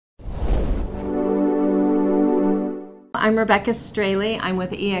I'm Rebecca Straley. I'm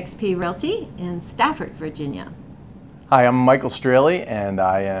with eXp Realty in Stafford, Virginia. Hi, I'm Michael Straley, and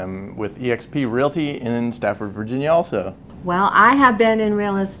I am with eXp Realty in Stafford, Virginia also. Well, I have been in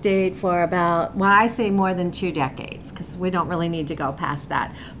real estate for about, well, I say more than 2 decades, because we don't really need to go past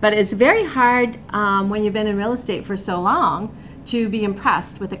that. But it's very hard when you've been in real estate for so long to be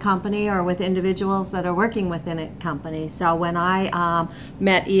impressed with a company or with individuals that are working within a company. So when I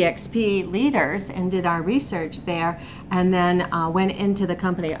met eXp leaders and did our research there and then went into the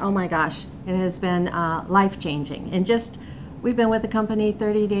company, oh my gosh, it has been life-changing. And we've been with the company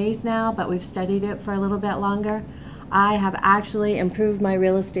 30 days now, but we've studied it for a little bit longer. I have actually improved my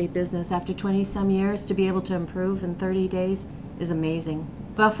real estate business after 20-some years. To be able to improve in 30 days is amazing.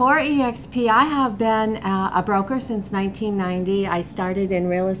 Before eXp, I have been a broker since 1990. I started in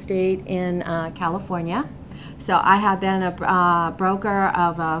real estate in California. So I have been a broker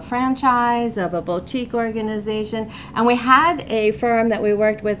of a franchise, of a boutique organization, and we had a firm that we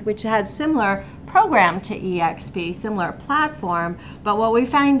worked with which had similar program to eXp, similar platform, but what we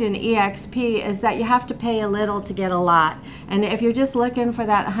find in eXp is that you have to pay a little to get a lot. And if you're just looking for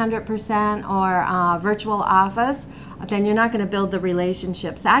that 100% or virtual office, then you're not going to build the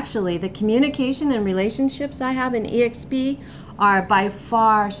relationships. Actually, the communication and relationships I have in eXp are by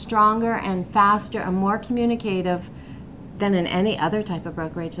far stronger and faster and more communicative than in any other type of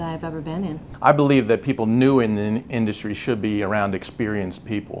brokerage that I've ever been in. I believe that people new in the industry should be around experienced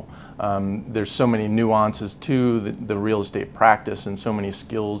people. There's so many nuances to the real estate practice and so many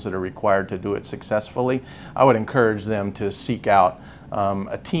skills that are required to do it successfully. I would encourage them to seek out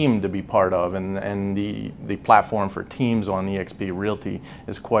a team to be part of, and the platform for teams on eXp Realty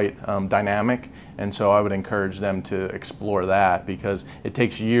is quite dynamic, and so I would encourage them to explore that, because it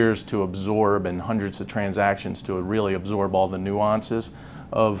takes years to absorb and hundreds of transactions to really absorb all the nuances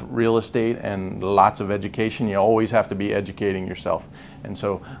of real estate and lots of education. You always have to be educating yourself, and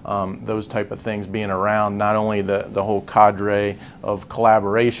so those type of things, being around not only the whole cadre of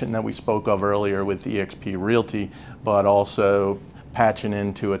collaboration that we spoke of earlier with eXp Realty, but also patching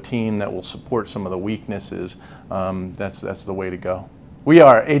into a team that will support some of the weaknesses. That's the way to go. We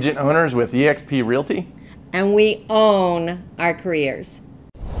are agent owners with eXp Realty, and we own our careers.